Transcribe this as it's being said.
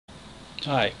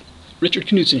Hi, Richard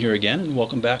Knudson here again, and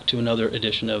welcome back to another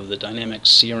edition of the Dynamics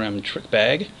CRM Trick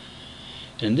Bag.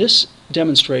 In this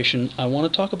demonstration, I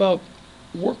want to talk about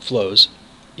workflows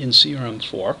in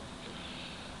CRM4,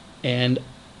 and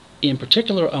in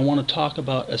particular, I want to talk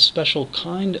about a special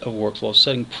kind of workflow,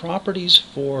 setting properties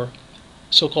for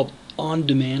so-called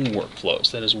on-demand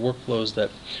workflows. That is, workflows that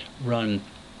run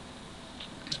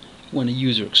when a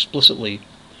user explicitly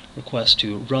requests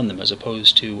to run them, as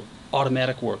opposed to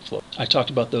automatic workflow. I talked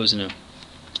about those in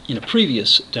a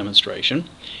previous demonstration,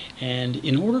 and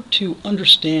in order to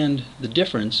understand the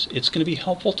difference, it's going to be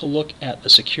helpful to look at the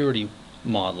security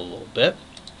model a little bit.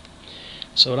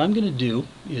 So what I'm going to do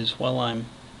is, while I'm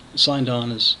signed on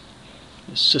as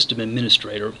the system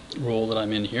administrator role that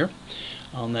I'm in here,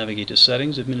 I'll navigate to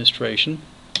Settings, Administration,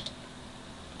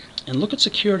 and look at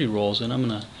security roles, and I'm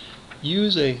going to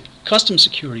use a custom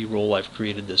security role I've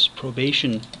created, this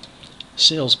probation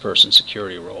salesperson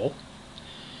security role,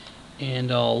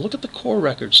 and I'll look at the core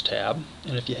records tab.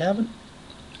 And if you haven't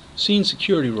seen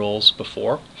security roles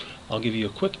before, I'll give you a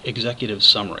quick executive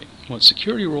summary. What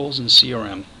security roles in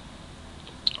CRM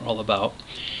are all about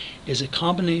is a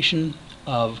combination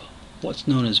of what's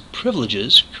known as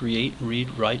privileges: create,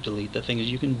 read, write, delete, the things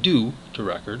you can do to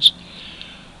records,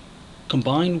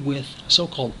 combined with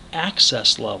so-called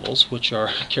access levels, which are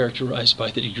characterized by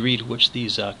the degree to which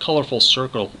these colorful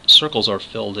circles are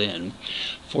filled in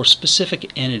for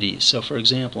specific entities. So for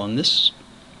example, in this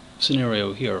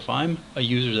scenario here, if I'm a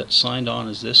user that's signed on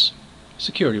as this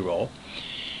security role,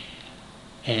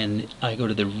 and I go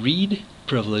to the read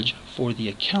privilege for the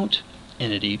account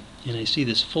entity, and I see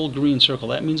this full green circle,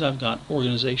 that means I've got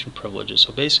organization privileges.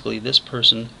 So basically this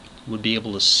person would be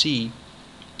able to see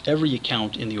every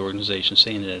account in the organization,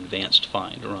 say in an advanced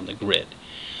find or on the grid.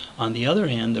 On the other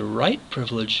hand, the write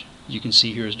privilege, you can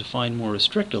see here, is defined more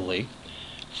restrictively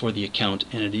for the account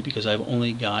entity, because I've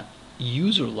only got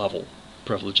user level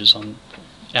privileges on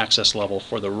access level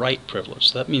for the write privilege.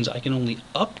 So that means I can only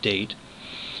update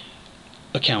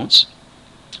accounts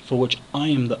for which I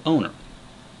am the owner.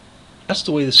 That's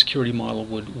the way the security model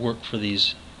would work for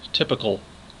these typical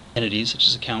entities such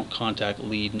as account, contact,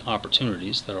 lead, and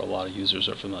opportunities that a lot of users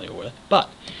are familiar with. But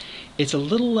it's a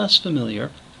little less familiar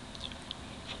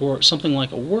for something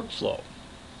like a workflow.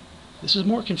 This is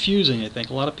more confusing, I think.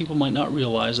 A lot of people might not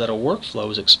realize that a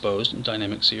workflow is exposed in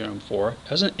Dynamics CRM4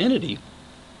 as an entity.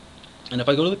 And if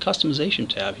I go to the Customization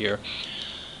tab here,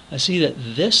 I see that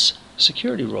this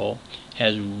security role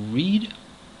has read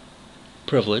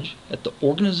privilege at the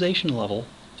organization level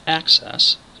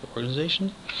access,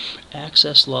 organization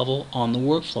access level on the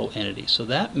workflow entity. So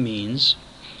that means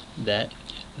that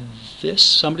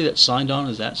somebody that's signed on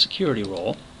as that security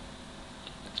role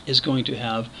is going to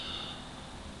have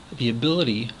the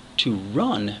ability to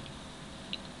run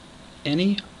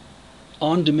any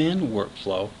on-demand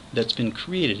workflow that's been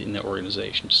created in the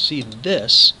organization. To see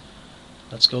this,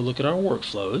 let's go look at our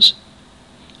workflows,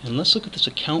 and let's look at this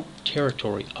account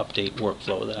territory update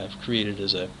workflow that I've created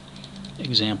as an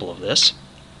example of this.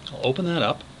 I'll open that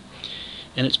up,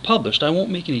 and it's published. I won't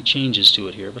make any changes to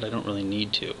it here, but I don't really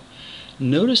need to.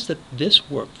 Notice that this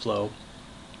workflow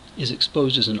is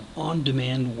exposed as an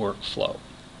on-demand workflow.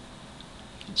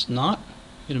 It's not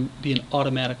going to be an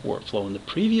automatic workflow. In the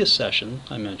previous session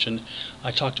I mentioned,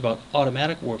 I talked about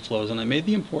automatic workflows, and I made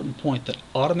the important point that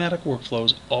automatic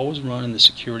workflows always run in the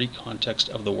security context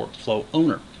of the workflow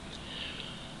owner.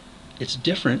 It's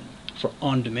different for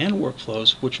on-demand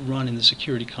workflows, which run in the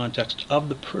security context of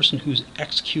the person who's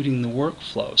executing the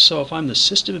workflow. So if I'm the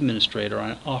system administrator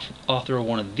and author of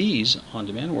one of these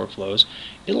on-demand workflows,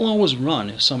 it'll always run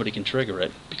if somebody can trigger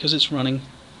it, because it's running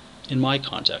in my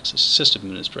context as system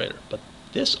administrator. But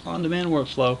this on-demand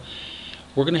workflow,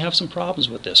 we're going to have some problems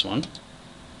with this one.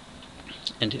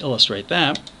 And to illustrate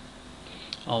that,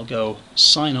 I'll go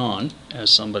sign on as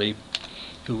somebody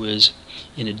who is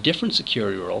in a different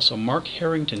security role. So Mark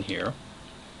Harrington here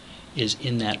is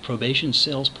in that probation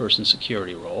salesperson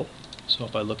security role. So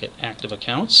if I look at active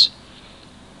accounts,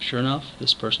 sure enough,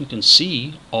 this person can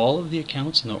see all of the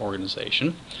accounts in the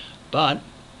organization. But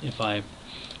if I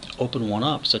open one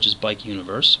up, such as Bike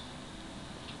Universe,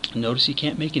 notice he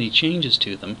can't make any changes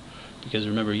to them, because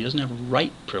remember, he doesn't have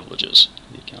write privileges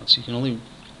to the accounts. He can only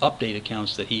update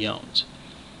accounts that he owns.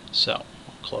 So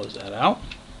I'll close that out.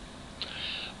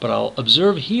 But I'll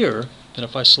observe here that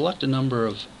if I select a number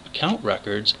of account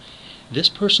records, this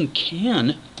person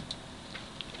can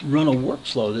run a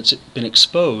workflow that's been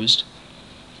exposed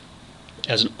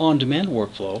as an on-demand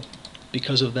workflow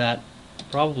because of that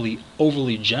probably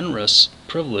overly generous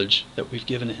privilege that we've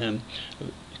given him,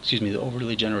 the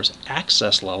overly generous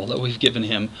access level that we've given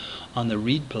him on the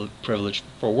read privilege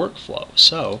for workflow.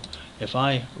 So if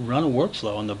I run a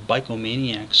workflow on the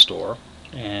Bike-O-Maniac store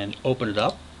and open it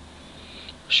up,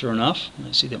 sure enough,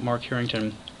 I see that Mark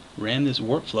Harrington ran this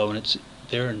workflow and it's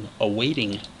there in a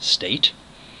waiting state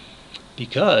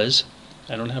because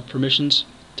I don't have permissions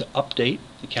to update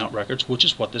account records, which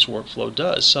is what this workflow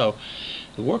does. So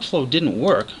the workflow didn't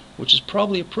work, which is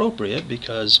probably appropriate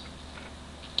because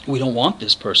we don't want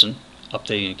this person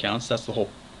updating accounts. That's the whole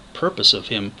purpose of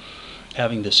him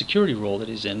having the security role that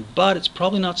he's in. But it's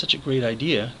probably not such a great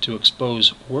idea to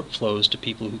expose workflows to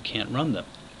people who can't run them.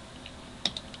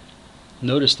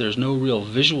 Notice there's no real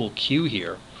visual cue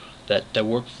here that the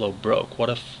workflow broke. What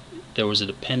if there was a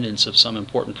dependence of some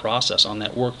important process on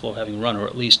that workflow having run, or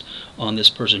at least on this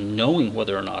person knowing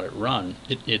whether or not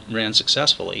it ran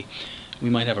successfully? We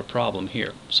might have a problem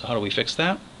here. So how do we fix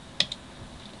that?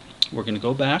 We're going to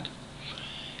go back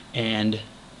and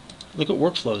look at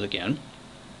workflows again.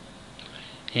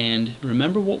 And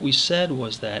remember what we said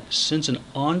was that since an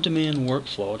on-demand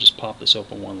workflow, I'll just pop this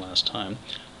open one last time,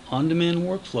 on-demand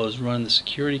workflows run in the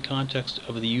security context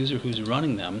of the user who's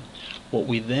running them. What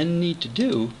we then need to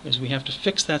do is we have to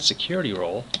fix that security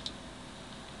role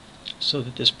so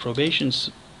that this probation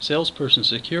salesperson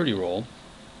security role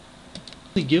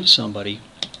really gives somebody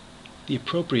the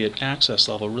appropriate access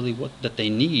level, really what that they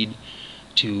need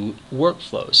to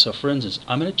workflows. So for instance,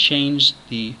 I'm going to change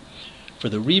for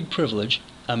the read privilege,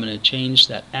 I'm going to change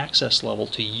that access level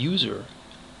to user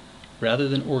rather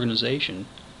than organization.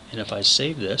 And if I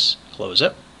save this, close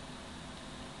it,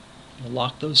 I'll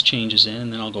lock those changes in,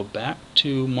 and then I'll go back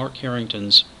to Mark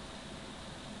Harrington's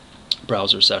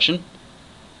browser session.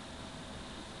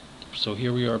 So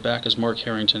here we are back as Mark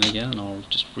Harrington again, and I'll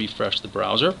just refresh the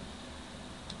browser.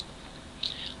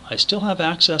 I still have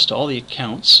access to all the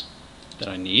accounts that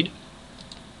I need,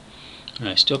 and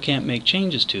I still can't make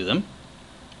changes to them,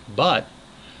 but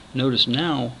notice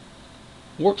now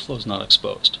workflow's not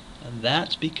exposed, and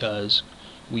that's because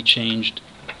we changed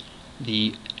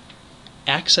the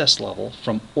access level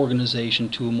from organization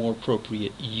to a more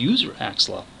appropriate user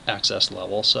access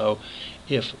level. So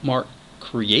if Mark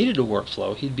created a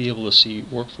workflow, he'd be able to see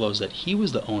workflows that he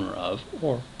was the owner of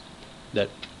or that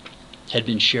had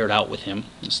been shared out with him.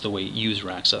 That's the way user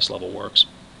access level works.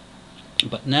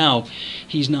 But now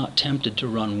he's not tempted to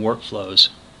run workflows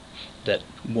that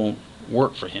won't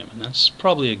work for him, and that's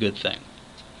probably a good thing.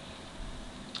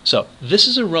 So this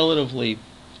is a relatively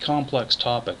complex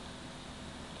topic,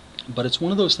 but it's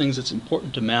one of those things that's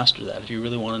important to master that if you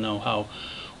really want to know how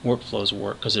workflows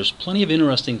work, because there's plenty of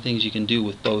interesting things you can do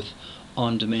with both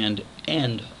on-demand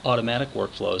and automatic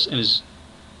workflows. And as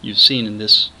you've seen in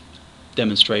this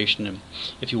demonstration, and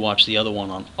if you watch the other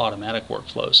one on automatic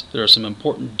workflows, there are some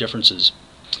important differences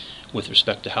with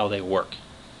respect to how they work.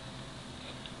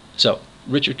 So,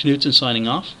 Richard Knudson signing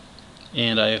off,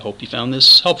 and I hope you found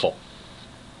this helpful.